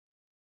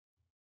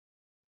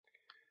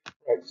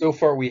Right. So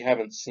far, we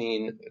haven't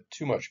seen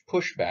too much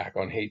pushback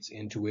on Haidt's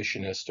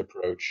intuitionist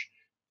approach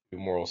to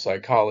moral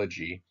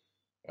psychology.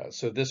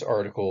 So this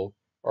article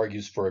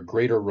argues for a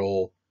greater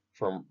role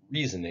from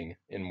reasoning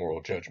in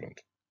moral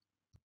judgment.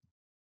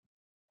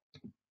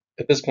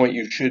 At this point,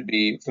 you should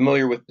be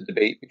familiar with the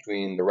debate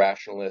between the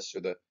rationalists or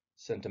the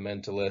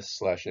sentimentalists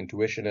slash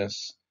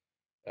intuitionists.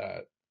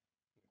 The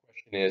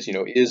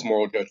question is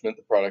moral judgment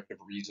the product of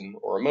reason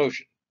or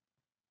emotion?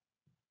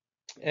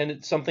 And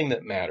it's something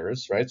that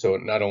matters, right? So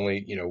not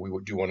only, we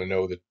do want to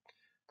know the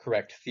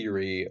correct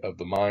theory of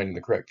the mind and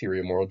the correct theory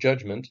of moral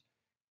judgment,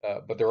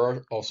 but there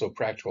are also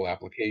practical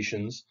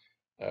applications.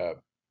 Uh,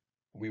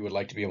 we would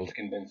like to be able to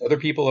convince other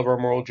people of our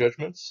moral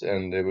judgments,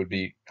 and it would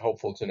be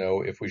helpful to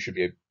know if we should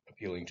be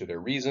appealing to their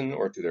reason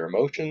or to their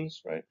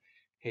emotions, right?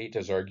 Haidt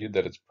has argued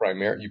that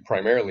you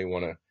primarily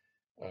want to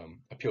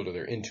appeal to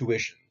their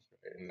intuitions,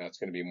 right? And that's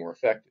going to be more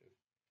effective.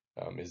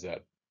 Is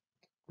that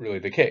really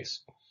the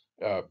case?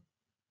 Uh,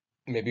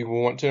 Maybe we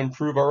want to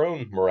improve our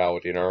own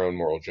morality and our own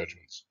moral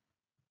judgments.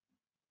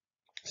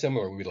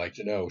 Similarly, we'd like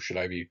to know, should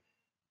I be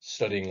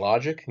studying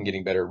logic and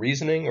getting better at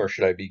reasoning, or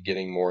should I be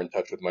getting more in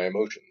touch with my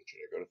emotions? Should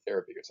I go to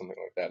therapy or something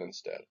like that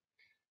instead?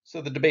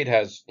 So the debate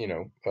has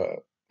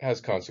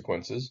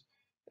consequences,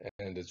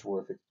 and it's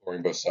worth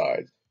exploring both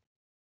sides.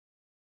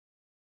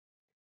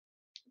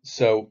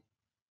 So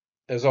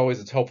as always,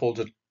 it's helpful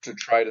to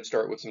try to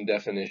start with some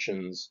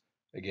definitions.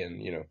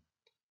 Again,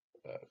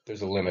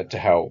 there's a limit to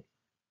how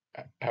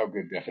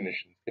good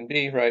definitions can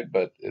be, right?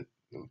 But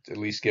at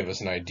least give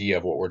us an idea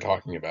of what we're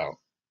talking about.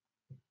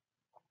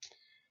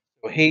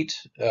 So Haidt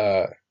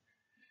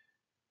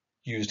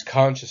used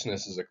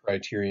consciousness as a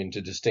criterion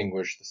to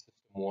distinguish the system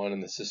one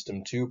and the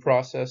system two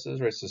processes,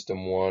 right?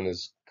 System one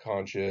is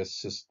conscious,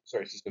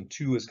 system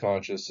two is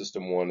conscious,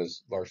 system one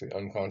is largely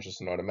unconscious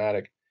and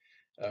automatic.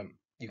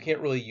 You can't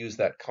really use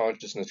that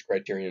consciousness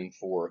criterion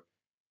for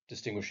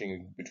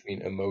distinguishing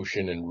between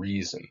emotion and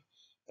reason,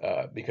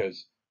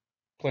 because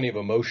plenty of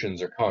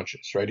emotions are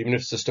conscious, right? Even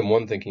if system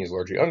one thinking is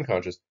largely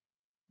unconscious,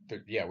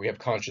 yeah, we have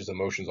conscious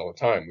emotions all the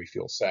time. We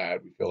feel sad,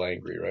 we feel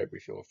angry, right? We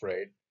feel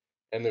afraid.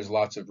 And there's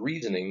lots of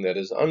reasoning that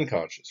is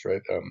unconscious,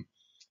 right?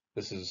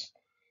 This has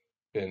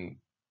been,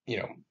 you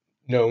know,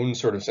 known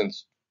sort of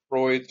since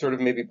Freud sort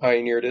of maybe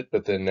pioneered it,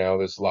 but then now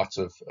there's lots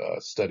of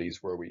studies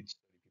where we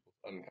study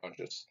people's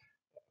unconscious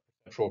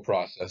control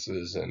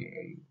processes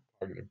and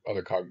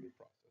other cognitive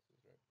processes.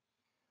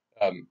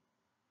 Right?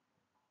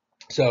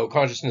 So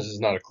consciousness is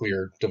not a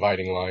clear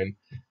dividing line.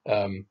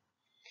 Um,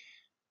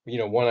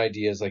 one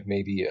idea is like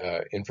maybe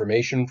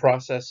information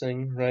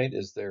processing, right?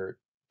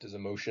 Does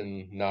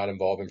emotion not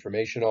involve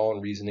information at all,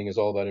 and reasoning is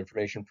all about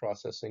information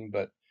processing?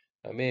 But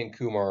May and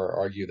Kumar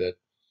argue that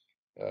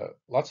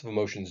lots of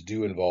emotions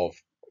do involve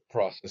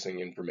processing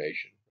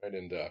information, right?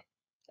 And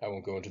I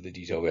won't go into the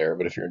detail there,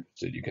 but if you're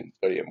interested, you can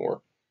study it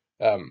more.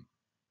 Um,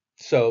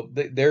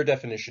 their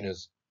definition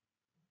is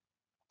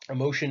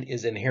emotion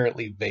is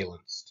inherently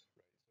valenced.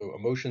 So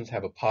emotions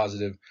have a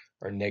positive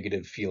or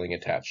negative feeling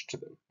attached to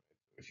them.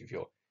 If you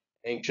feel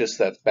anxious,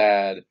 that's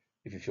bad.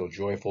 If you feel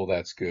joyful,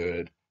 that's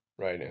good,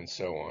 right? And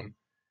so on.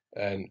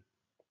 And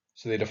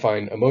so they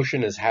define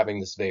emotion as having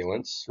this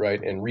valence,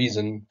 right? And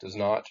reason does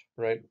not,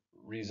 right?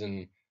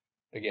 Reason,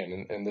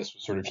 again, and this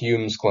was sort of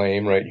Hume's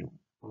claim, right?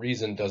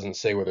 Reason doesn't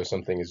say whether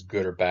something is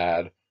good or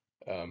bad.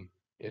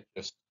 It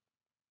just,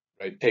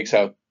 right,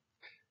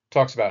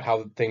 talks about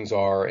how things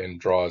are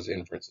and draws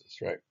inferences,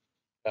 right?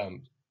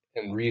 Um,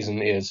 and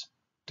reason is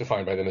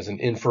defined by them as an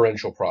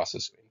inferential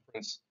process.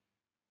 Inference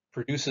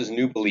produces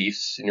new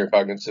beliefs in your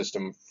cognitive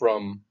system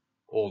from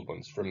old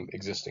ones, from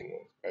existing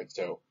ones, right?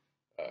 So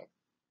uh,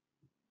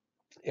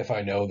 if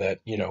I know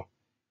that, if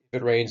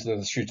it rains, then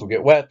the streets will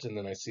get wet, and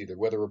then I see the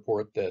weather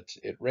report that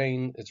it's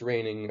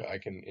raining, I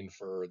can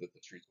infer that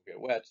the streets will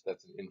get wet.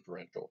 That's an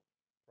inferential,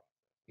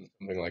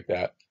 something like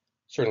that.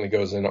 Certainly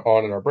goes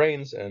on in our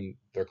brains, and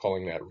they're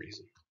calling that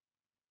reason.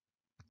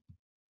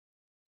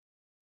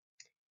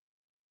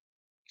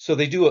 So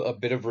they do a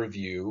bit of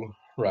review,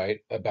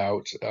 right,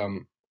 about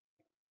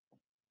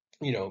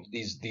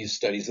these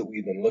studies that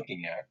we've been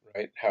looking at,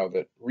 right? How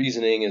that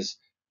reasoning is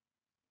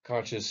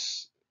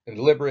conscious and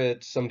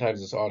deliberate,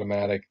 sometimes it's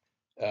automatic.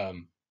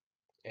 Um,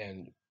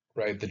 and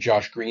right, the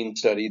Josh Green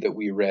study that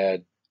we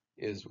read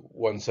is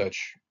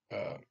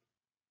uh,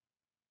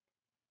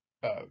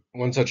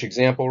 one such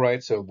example,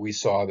 right? So we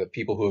saw that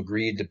people who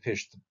agreed to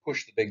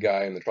push the big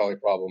guy in the trolley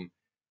problem,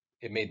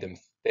 it made them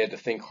they had to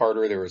think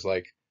harder. There was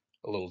like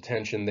a little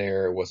tension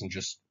there. It wasn't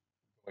just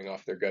going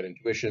off their gut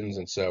intuitions,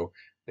 and so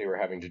they were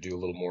having to do a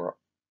little more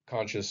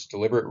conscious,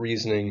 deliberate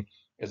reasoning,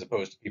 as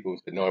opposed to people who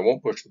said, "No, I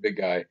won't push the big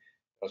guy." That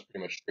was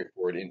pretty much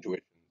straightforward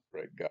intuition,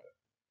 right? Gut.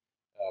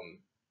 Um,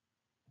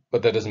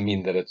 but that doesn't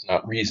mean that it's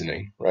not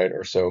reasoning, right?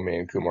 Or so May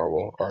and Kumar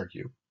will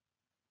argue.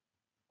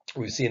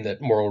 We've seen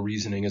that moral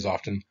reasoning is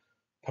often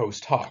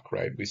post hoc,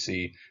 right? We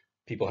see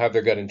people have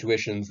their gut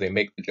intuitions, they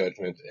make the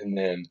judgment, and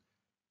then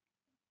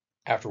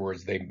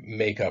afterwards they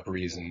make up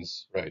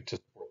reasons, right, to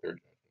support their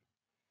judgment.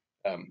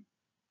 Um,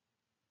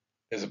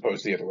 as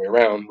opposed to the other way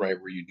around, right,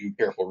 where you do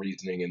careful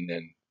reasoning and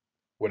then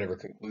whatever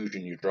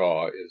conclusion you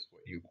draw is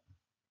what you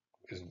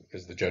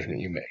is the judgment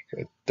you make.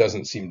 It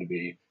doesn't seem to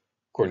be,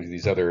 according to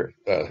these other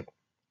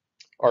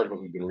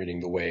articles we've been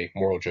reading, the way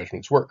moral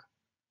judgments work.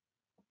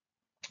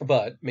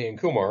 But May and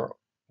Kumar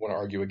want to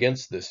argue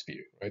against this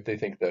view, right? They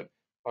think that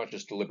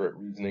conscious, deliberate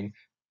reasoning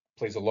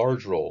plays a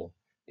large role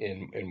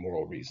in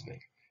moral reasoning,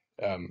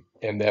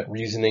 and that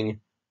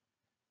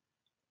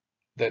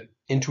that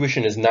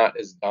intuition is not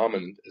as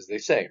dominant as they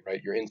say,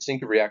 right? Your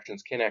instinctive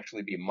reactions can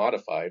actually be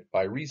modified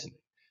by reasoning.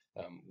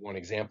 One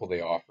example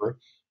they offer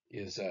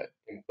is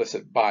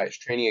implicit bias,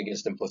 training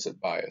against implicit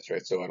bias,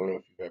 right? So I don't know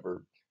if you've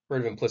ever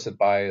heard of implicit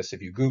bias.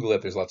 If you Google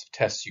it, there's lots of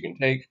tests you can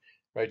take,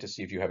 right, to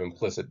see if you have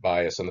implicit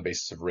bias on the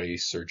basis of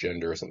race or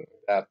gender or something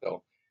like that.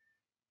 They'll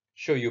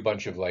show you a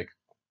bunch of like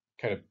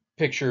kind of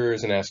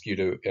pictures and ask you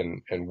to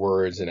and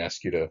words and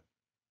ask you to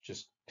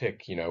just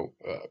pick, to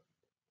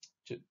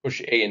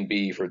push A and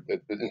B for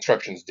the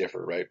instructions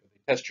differ, right?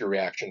 They test your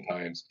reaction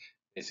times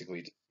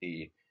basically to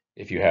see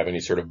if you have any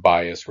sort of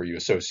bias where you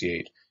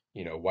associate,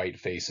 white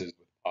faces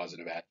with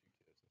positive attitudes.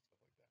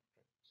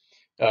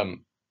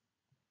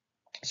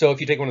 So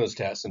if you take one of those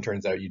tests and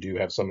turns out you do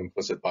have some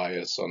implicit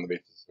bias on the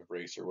basis of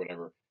race or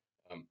whatever,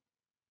 um,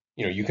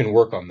 you can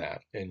work on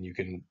that and you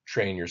can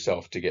train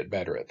yourself to get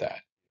better at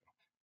that.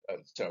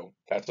 So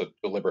that's a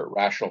deliberate,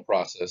 rational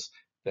process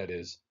that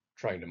is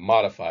trying to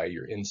modify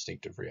your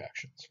instinctive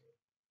reactions.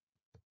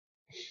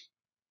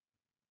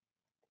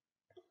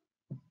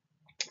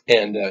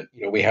 And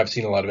we have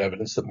seen a lot of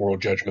evidence that moral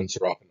judgments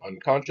are often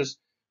unconscious,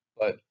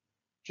 but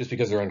just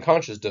because they're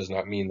unconscious does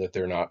not mean that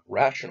they're not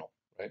rational,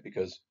 right?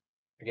 Because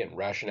again,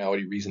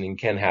 rationality reasoning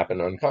can happen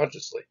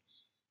unconsciously.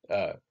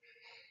 Uh,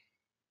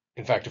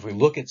 in fact, if we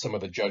look at some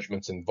of the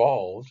judgments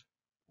involved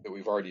that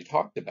we've already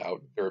talked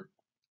about, they're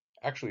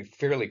actually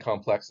fairly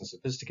complex and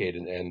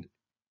sophisticated and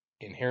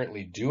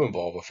inherently do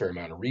involve a fair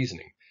amount of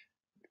reasoning.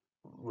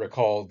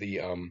 Recall the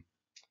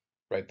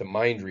the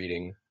mind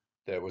reading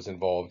that was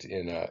involved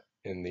in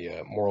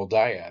the moral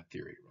dyad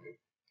theory. Right?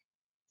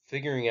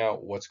 Figuring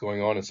out what's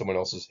going on in someone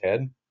else's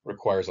head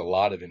requires a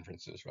lot of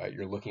inferences, right?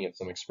 You're looking at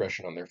some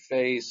expression on their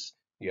face.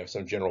 You have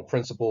some general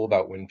principle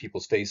about when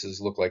people's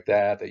faces look like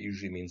that. That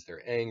usually means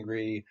they're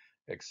angry,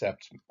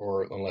 except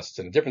or unless it's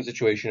in a different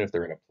situation, if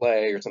they're in a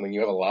play or something.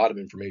 You have a lot of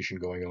information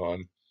going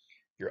on.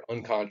 You're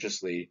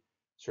unconsciously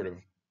sort of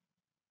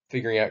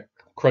figuring out,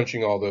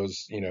 crunching all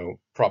those,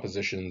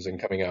 propositions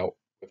and coming out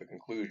with a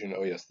conclusion.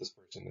 Oh, yes, this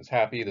person is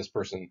happy. This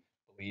person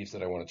believes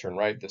that I want to turn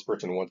right. This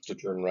person wants to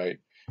turn right.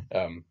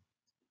 And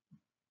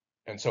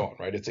so on,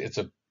 right? It's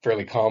a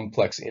fairly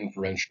complex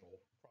inferential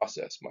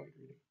process, mind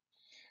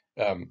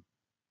reading.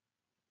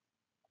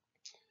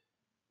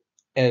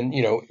 And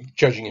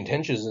judging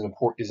intentions is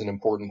an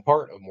important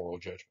part of moral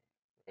judgment,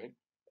 right?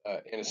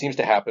 And it seems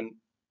to happen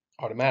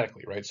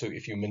automatically, right? So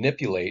if you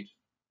manipulate,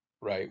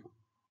 right,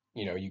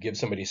 you give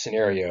somebody a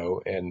scenario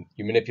and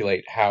you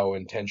manipulate how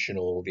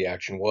intentional the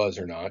action was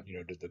or not.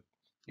 You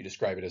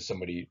describe it as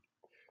somebody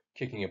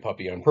kicking a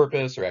puppy on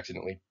purpose or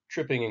accidentally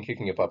tripping and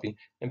kicking a puppy,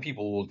 and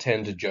people will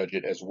tend to judge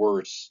it as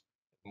worse,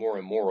 more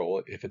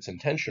immoral if it's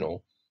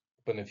intentional.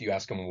 But if you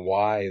ask them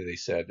why they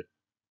said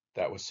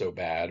that was so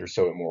bad or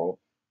so immoral,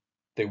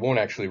 they won't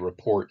actually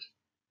report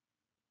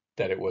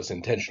that it was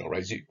intentional,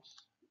 right? So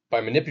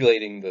by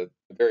manipulating the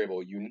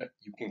variable, you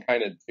can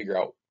kind of figure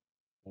out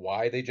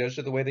why they judged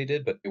it the way they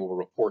did, but they will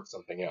report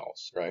something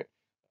else, right?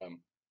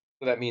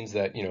 So that means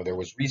that there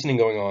was reasoning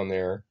going on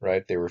there,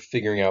 right? They were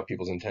figuring out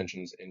people's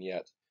intentions, and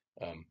yet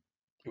it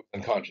was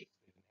unconscious.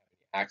 They didn't have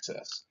any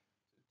access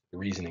to the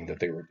reasoning that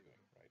they were doing,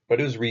 right?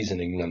 But it was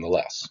reasoning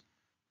nonetheless.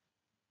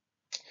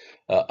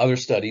 Other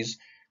studies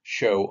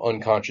show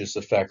unconscious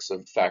effects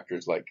of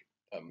factors like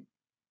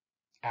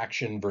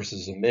action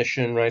versus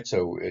omission, right?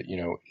 So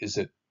is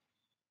it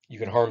you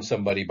can harm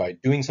somebody by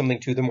doing something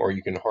to them, or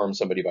you can harm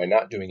somebody by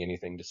not doing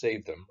anything to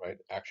save them, right?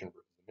 Action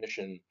versus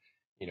omission,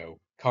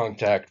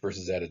 contact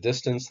versus at a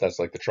distance. That's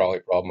like the trolley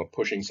problem of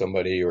pushing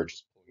somebody or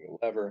just pulling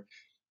a lever,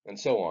 and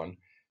so on.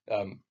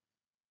 Um,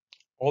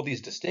 all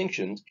these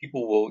distinctions,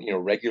 people will,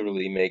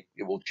 regularly make.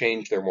 It will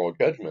change their moral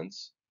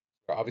judgments.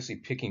 They're obviously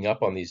picking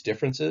up on these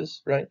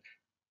differences, right?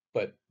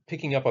 But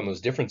picking up on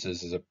those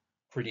differences is a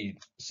pretty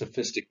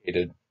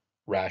sophisticated,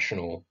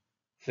 rational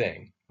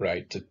thing,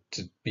 right?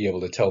 To be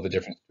able to tell the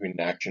difference between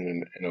an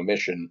action and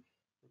omission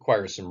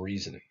requires some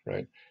reasoning,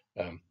 right?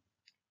 Um,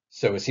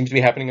 so it seems to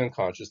be happening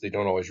unconscious. They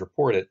don't always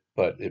report it,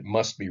 but it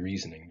must be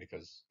reasoning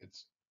because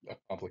it's a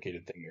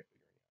complicated thing they're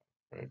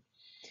figuring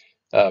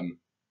out, right?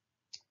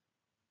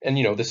 And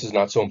this is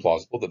not so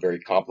implausible. The very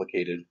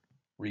complicated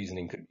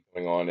reasoning could be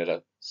going on at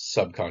a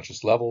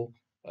subconscious level.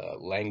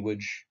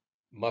 Language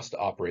must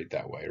operate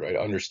that way, right?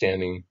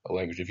 Understanding a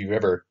language. If you've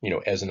ever,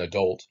 as an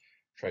adult,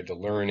 tried to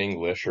learn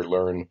English or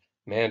learn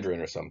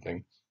Mandarin or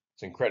something,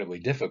 it's incredibly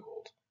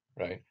difficult,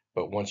 right?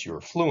 But once you're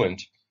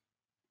fluent,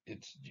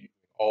 it's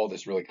all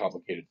this really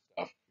complicated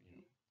stuff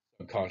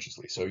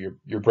subconsciously. So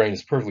your brain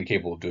is perfectly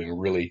capable of doing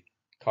really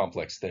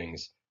complex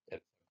things at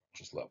a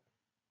subconscious level.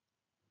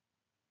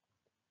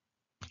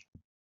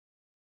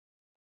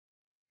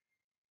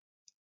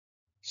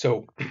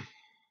 So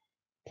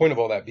point of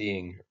all that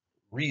being,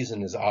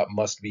 reason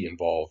must be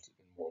involved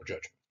in moral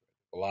judgment.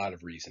 A lot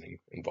of reasoning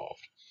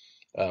involved.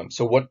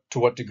 So to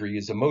what degree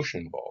is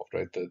emotion involved,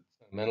 right? The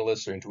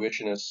sentimentalists or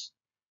intuitionists,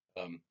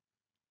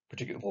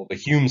 particularly well, the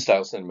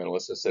Hume-style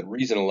sentimentalists, have said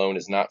reason alone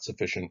is not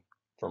sufficient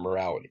for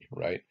morality,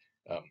 right?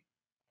 Um,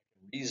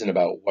 reason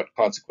about what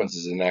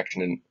consequences an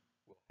action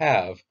will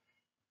have,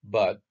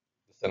 but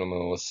the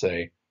sentimentalists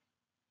say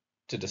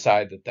to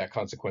decide that that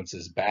consequence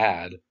is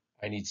bad,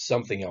 I need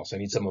something else. I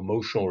need some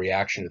emotional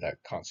reaction to that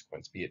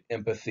consequence, be it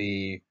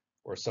empathy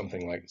or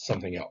something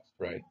else,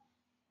 right?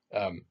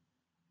 Um,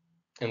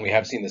 and we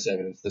have seen this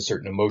evidence that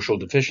certain emotional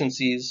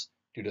deficiencies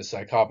due to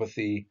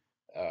psychopathy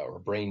or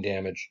brain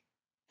damage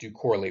do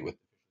correlate with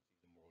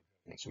moral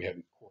judgment. So we have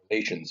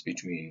correlations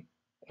between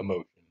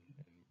emotion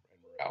and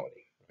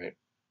morality, right?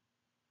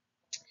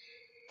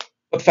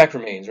 But the fact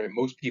remains, right?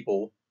 Most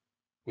people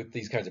with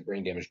these kinds of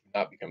brain damage do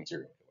not become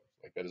serial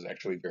killers. Like that is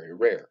actually very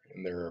rare,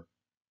 and there are,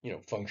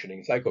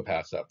 functioning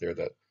psychopaths out there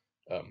that,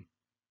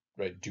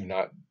 right, do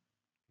not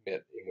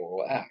commit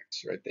immoral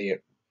acts, right?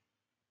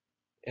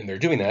 They're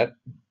doing that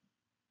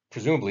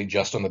presumably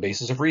just on the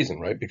basis of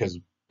reason, right? Because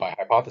by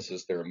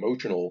hypothesis, they're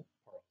emotional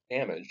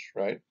damage,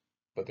 right?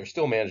 But they're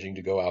still managing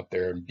to go out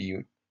there and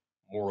be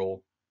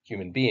moral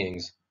human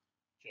beings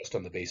just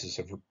on the basis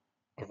of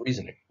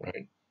reasoning,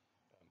 right?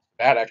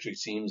 That actually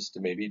seems to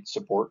maybe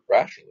support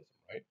rationalism,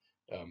 right?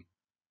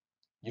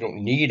 You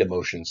don't need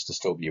emotions to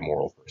still be a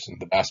moral person.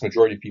 The vast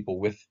majority of people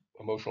with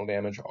emotional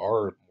damage are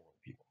moral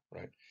people,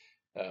 right?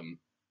 Um,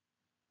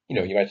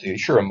 you might say,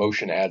 sure,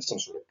 emotion adds some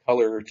sort of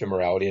color to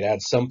morality. It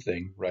adds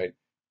something, right?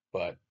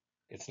 But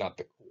it's not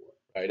the core,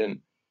 right?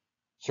 And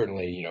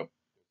certainly,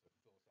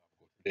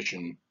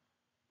 tradition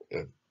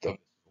of well,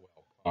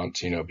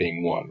 Kant,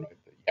 being one, right?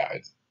 Yeah,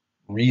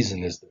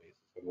 reason is the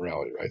basis of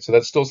morality, right? So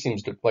that still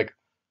seems like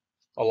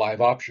a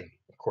live option,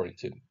 according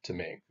to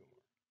May,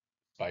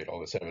 despite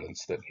all this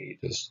evidence that Haidt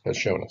has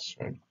shown us,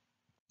 right?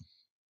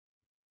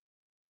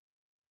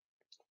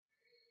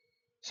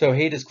 So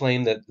Haidt has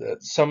claimed that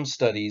some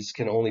studies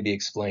can only be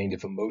explained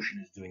if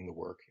emotion is doing the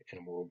work in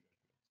a moral.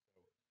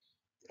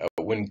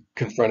 When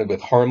confronted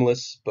with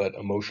harmless but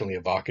emotionally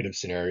evocative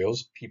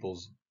scenarios,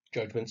 people's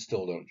judgments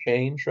still don't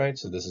change, right?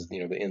 So this is, the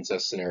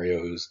incest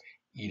scenarios,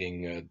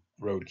 eating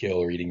roadkill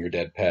or eating your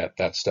dead pet,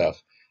 that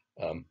stuff.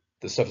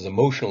 This stuff is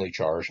emotionally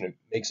charged and it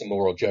makes a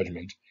moral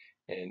judgment.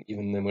 And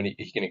even then, when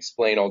he can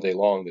explain all day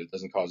long that it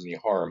doesn't cause any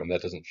harm, and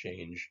that doesn't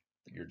change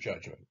your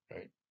judgment,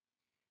 right?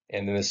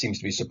 And then this seems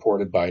to be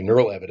supported by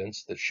neural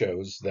evidence that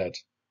shows that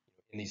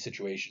in these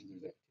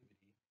situations, there's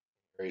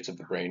areas of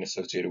the brain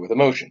associated with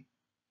emotion.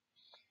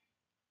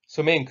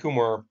 So May and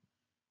Kumar,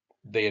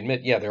 they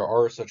admit, yeah, there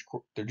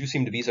do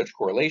seem to be such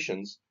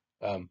correlations,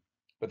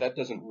 but that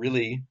doesn't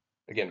really,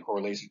 again,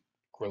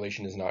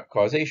 correlation is not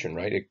causation,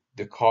 right?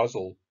 The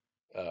causal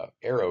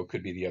arrow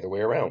could be the other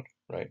way around,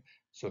 right?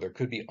 So there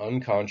could be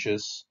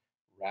unconscious,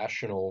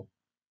 rational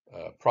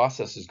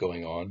processes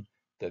going on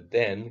that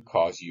then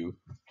cause you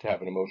to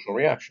have an emotional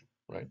reaction,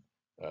 right?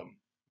 Um,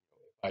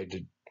 I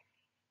did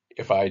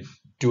If I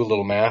do a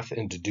little math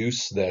and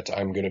deduce that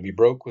I'm going to be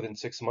broke within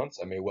 6 months,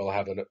 I may well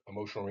have an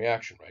emotional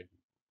reaction, right?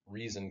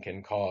 Reason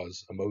can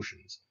cause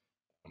emotions.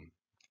 Um,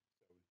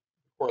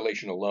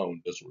 correlation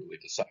alone doesn't really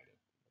decide it,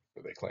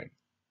 so they claim.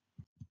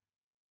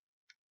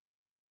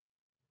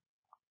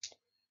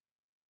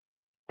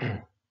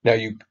 Now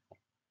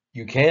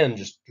you can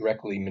just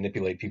directly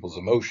manipulate people's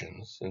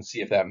emotions and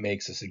see if that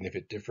makes a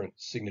significant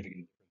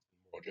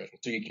moral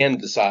judgment. So you can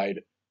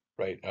decide,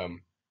 right?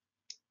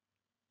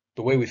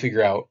 The way we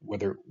figure out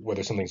whether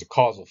something's a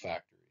causal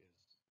factor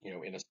is,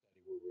 in a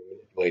study where we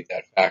manipulate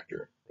that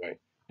factor, right?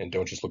 And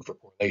don't just look for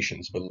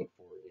correlations, but look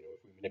for, if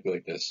we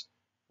manipulate this,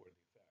 what are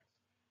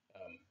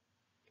the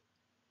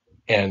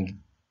effects? And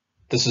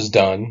this is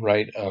done,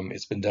 right?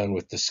 It's been done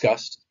with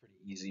disgust. It's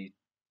pretty easy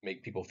to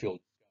make people feel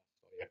disgust.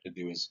 All you have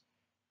to do is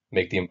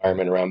make the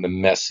environment around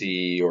them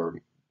messy or,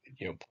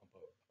 pump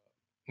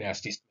a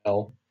nasty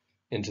smell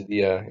into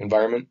the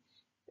environment.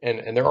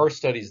 And there are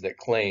studies that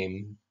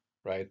claim,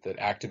 right, that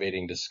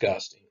activating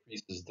disgust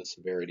increases the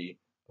severity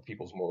of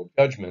people's moral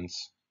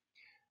judgments.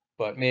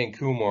 But May and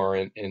Kumar,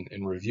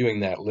 in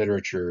reviewing that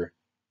literature,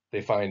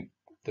 they find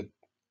that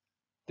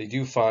they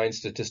do find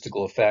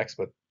statistical effects,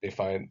 but they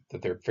find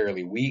that they're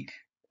fairly weak.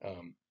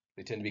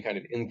 They tend to be kind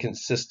of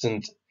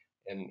inconsistent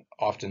and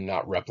often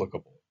not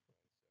replicable.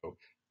 So,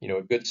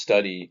 a good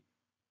study,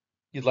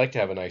 you'd like to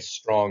have a nice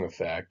strong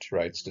effect,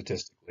 right,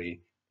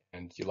 statistically,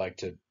 and you'd like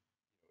to,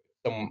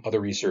 some other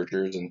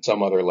researchers in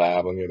some other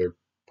lab on the other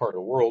part of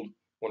the world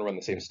want to run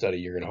the same study,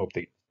 you're going to hope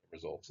they get the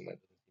results, and that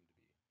doesn't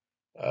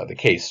seem to be the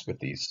case with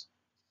these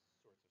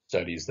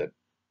studies that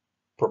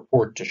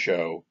purport to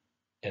show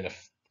a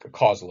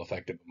causal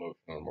effect of emotion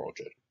on moral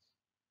judgment.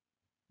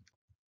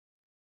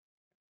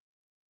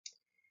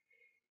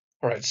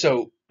 All right,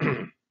 so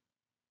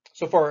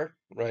so far,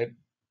 right,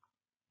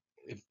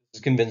 if this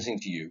is convincing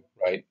to you,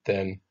 right,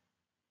 then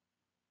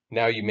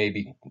now you may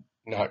be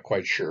not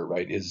quite sure,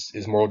 right? Is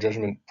moral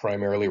judgment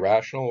primarily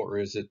rational or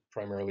is it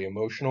primarily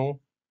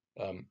emotional?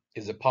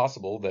 Is it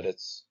possible that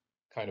it's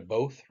kind of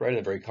both, right?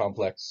 A very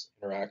complex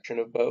interaction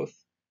of both?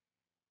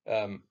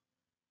 Um,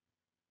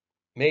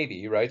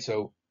 maybe, right?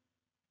 So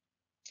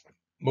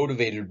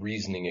motivated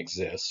reasoning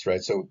exists,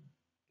 right? So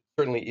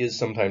certainly is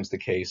sometimes the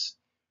case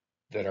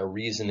that our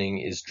reasoning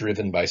is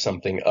driven by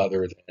something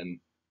other than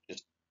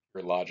just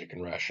pure logic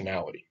and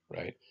rationality,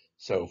 right?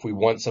 So if we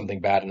want something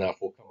bad enough,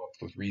 we'll come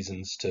up with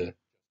reasons to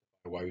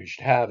why we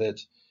should have it.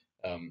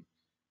 Um,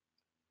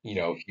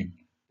 if you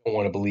don't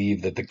want to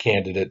believe that the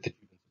candidate that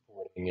you've been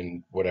supporting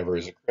and whatever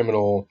is a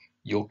criminal,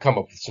 you'll come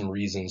up with some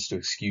reasons to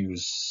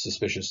excuse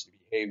suspicious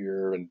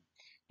behavior. And,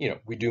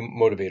 we do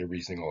motivated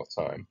reasoning all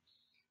the time.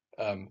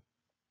 Um,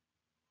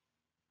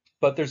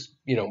 but there's,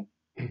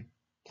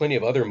 plenty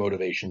of other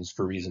motivations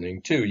for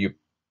reasoning too.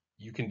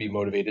 You can be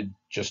motivated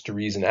just to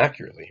reason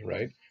accurately,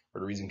 right? Or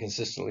to reason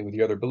consistently with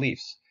your other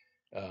beliefs.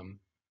 Um,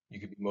 you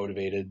could be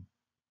motivated,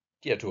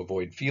 yeah, to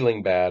avoid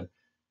feeling bad.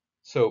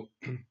 So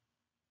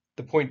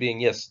the point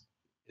being, yes,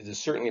 it is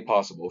certainly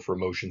possible for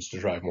emotions to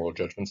drive moral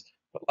judgments,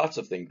 but lots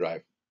of things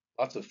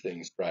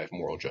drive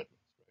moral judgments.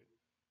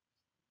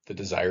 The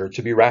desire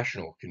to be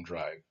rational can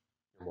drive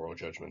your moral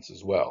judgments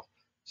as well.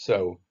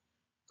 So,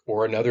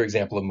 or another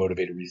example of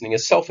motivated reasoning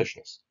is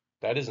selfishness.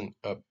 That isn't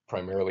a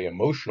primarily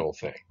emotional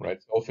thing,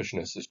 right?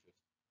 Selfishness is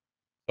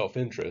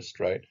self-interest,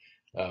 right?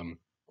 And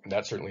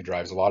that certainly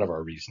drives a lot of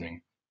our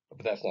reasoning,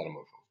 but that's not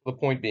emotional. The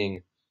point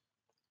being,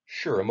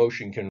 sure,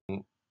 emotion can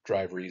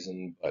drive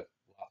reason, but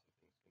lots of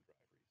things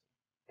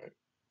can drive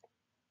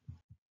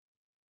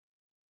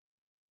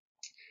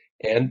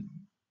reason, right? And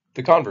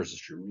the converse is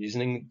true.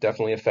 Reasoning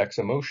definitely affects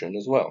emotion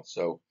as well.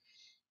 So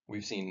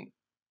we've seen,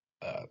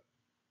 uh,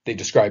 they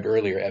described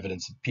earlier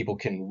evidence that people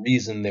can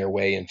reason their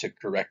way into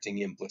correcting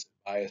implicit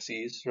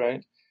biases,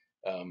 right?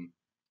 Um,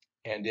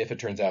 and if it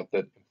turns out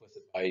that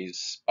implicit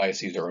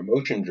biases are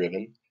emotion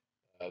driven,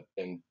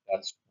 then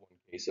that's one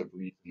case of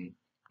reason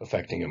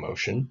affecting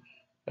emotion.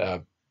 Uh,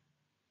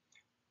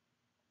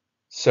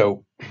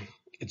 so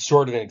it's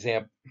sort of an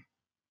example,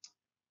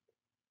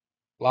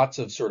 lots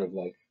of sort of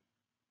like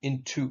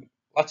into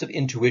lots of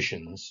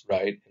intuitions,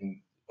 right?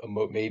 And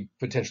maybe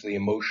potentially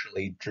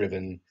emotionally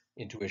driven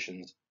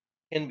intuitions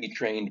can be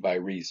trained by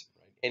reason.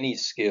 Right? Any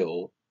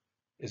skill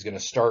is going to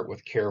start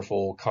with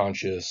careful,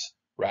 conscious,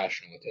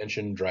 rational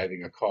attention,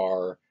 driving a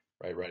car,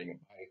 right, riding a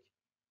bike.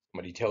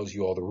 Somebody tells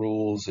you all the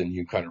rules and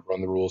you kind of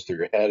run the rules through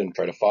your head and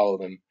try to follow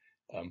them.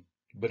 Um,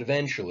 but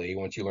eventually,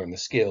 once you learn the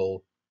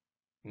skill,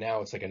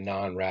 now it's like a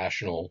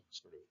non-rational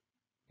sort of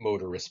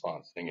motor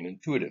response thing, an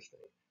intuitive thing.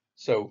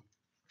 So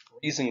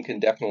reason can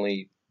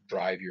definitely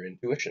drive your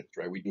intuitions,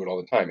 right? We do it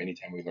all the time,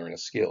 anytime we learn a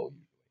skill.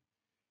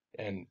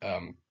 And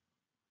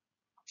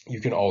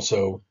you can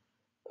also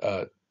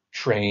uh,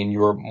 train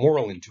your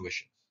moral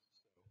intuition.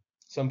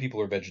 Some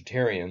people are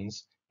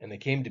vegetarians, and they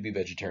came to be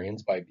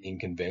vegetarians by being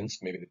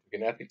convinced. Maybe they took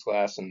an ethics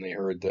class and they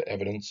heard the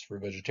evidence for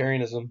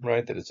vegetarianism,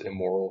 right? That it's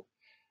immoral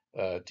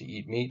to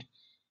eat meat.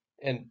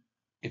 And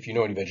if you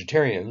know any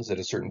vegetarians, at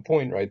a certain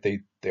point, right,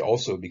 they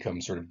also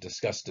become sort of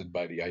disgusted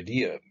by the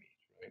idea of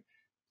meat, right?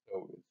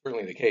 So it's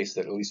certainly the case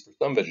that at least for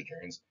some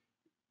vegetarians,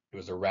 it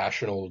was a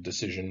rational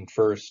decision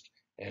first,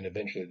 and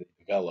eventually they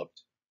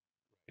developed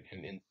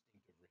an instinctive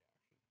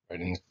reaction, right,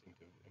 an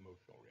instinctive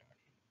emotional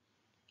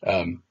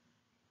reaction.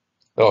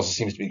 That also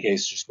seems to be the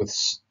case just with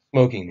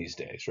smoking these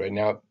days, right?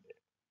 Now,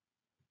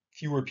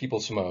 fewer people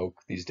smoke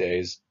these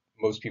days.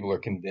 Most people are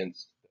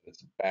convinced that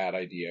it's a bad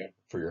idea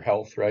for your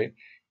health, right?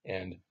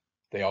 And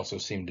they also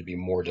seem to be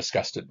more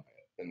disgusted by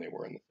it than they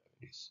were in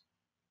the 70s.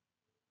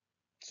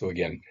 So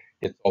again,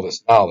 it's all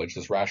this knowledge,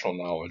 this rational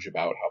knowledge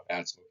about how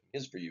bad smoking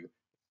is for you,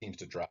 seems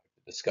to drive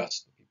the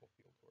disgust that people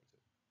feel towards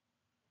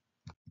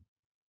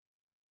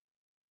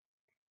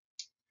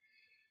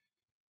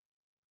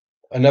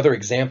it. Another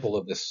example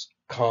of this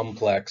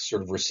complex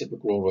sort of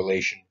reciprocal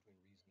relation between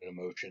reason and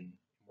emotion,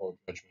 moral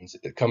judgments,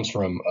 it comes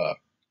from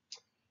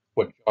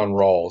what John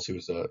Rawls, who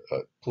was a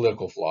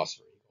political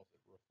philosopher, called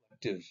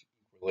reflective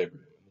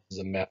equilibrium. This is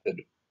a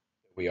method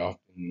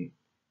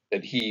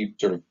that he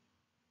sort of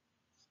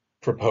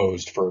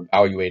proposed for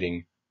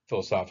evaluating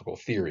philosophical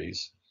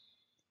theories,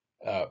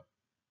 uh,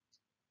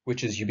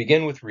 which is you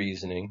begin with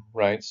reasoning,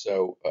 right?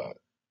 So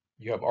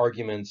you have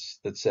arguments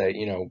that say,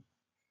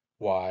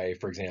 why,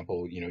 for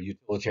example,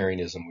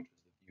 utilitarianism, which is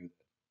the view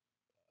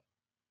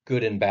that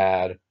good and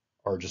bad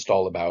are just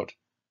all about,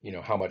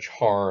 how much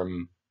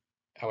harm,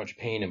 how much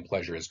pain and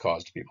pleasure is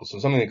caused to people. So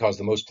something that causes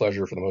the most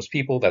pleasure for the most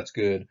people, that's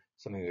good.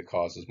 Something that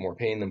causes more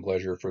pain than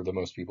pleasure for the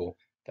most people,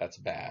 that's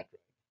bad.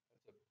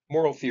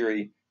 Moral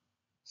theory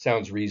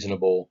sounds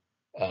reasonable,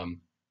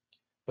 um,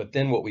 but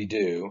then what we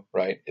do,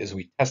 right, is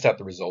we test out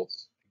the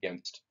results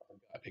against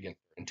our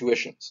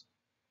intuitions.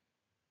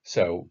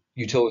 So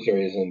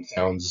utilitarianism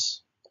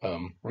sounds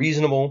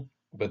reasonable,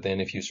 but then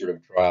if you sort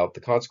of draw out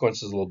the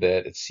consequences a little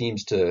bit, it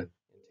seems to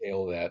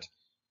entail that,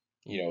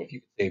 if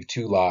you could save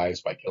two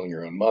lives by killing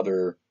your own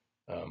mother,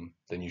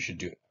 then you should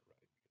do that.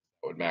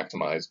 That would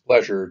maximize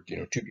pleasure.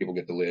 Two people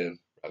get to live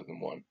rather than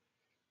one.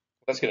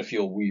 That's going to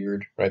feel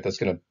weird, right? That's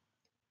going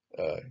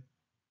to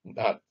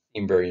not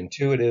seem very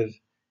intuitive.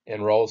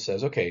 And Rawls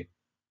says, okay,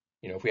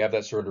 if we have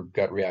that sort of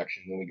gut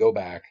reaction, then we go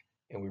back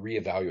and we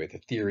reevaluate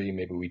the theory.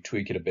 Maybe we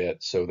tweak it a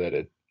bit so that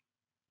it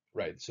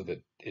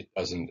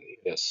doesn't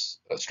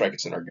strike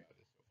us in our gut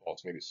as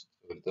false, maybe so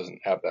that it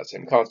doesn't have that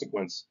same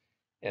consequence.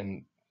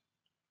 And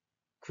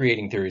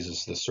creating theories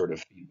is this sort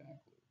of feedback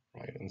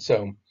loop, right? And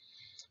so,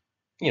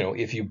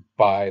 if you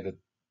buy that's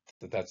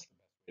the best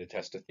way to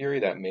test a theory,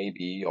 that may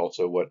be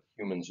also what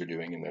humans are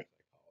doing in their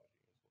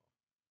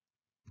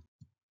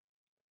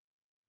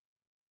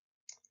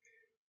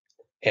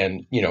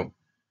psychology. And,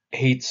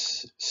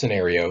 hates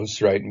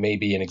scenarios, right, may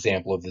be an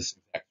example of this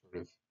exact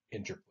sort of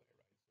interplay.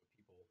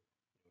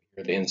 People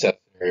hear the incest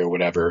scenario,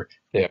 whatever,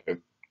 they have a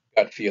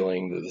gut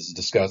feeling that this is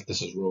discussed,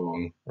 this is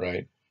wrong,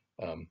 right?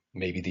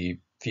 Maybe the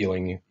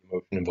feeling,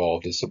 emotion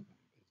involved is disgust,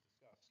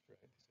 right?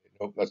 They say,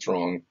 nope, that's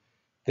wrong.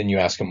 Then you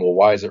ask them, well,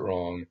 why is it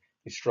wrong?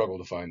 They struggle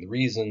to find the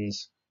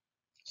reasons.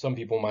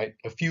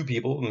 A few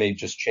people may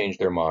just change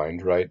their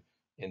mind, right?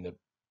 In the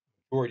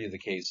majority of the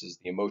cases,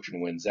 the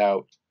emotion wins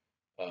out,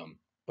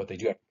 but they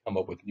do have to come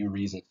up with new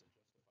reasons to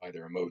justify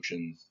their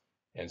emotions,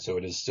 and so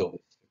it is still a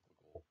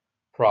cyclical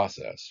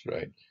process,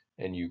 right?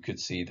 And you could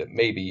see that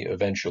maybe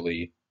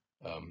eventually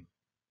um,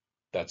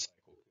 that cycle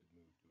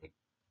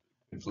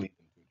could lead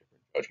them to a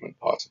different judgment,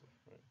 possibly.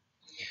 Right?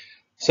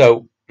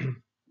 So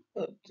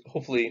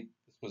hopefully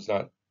this was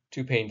not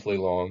too painfully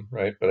long,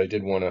 right? But I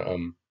didn't want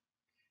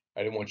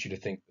you to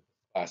think that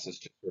the class is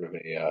just sort of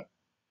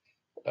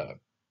uh,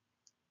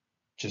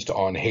 just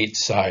on hate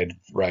side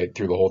right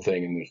through the whole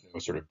thing, and there's no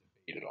sort of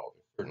debate at all.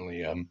 There's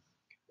certainly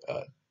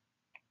uh,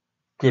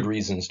 good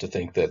reasons to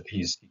think that he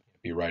can't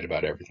be right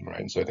about everything, right?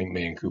 And so I think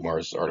May and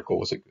Kumar's article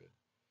was a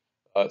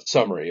good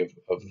summary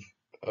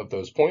of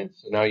those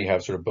points. So now you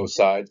have sort of both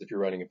sides. If you're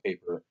writing a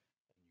paper,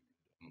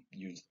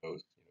 use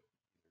those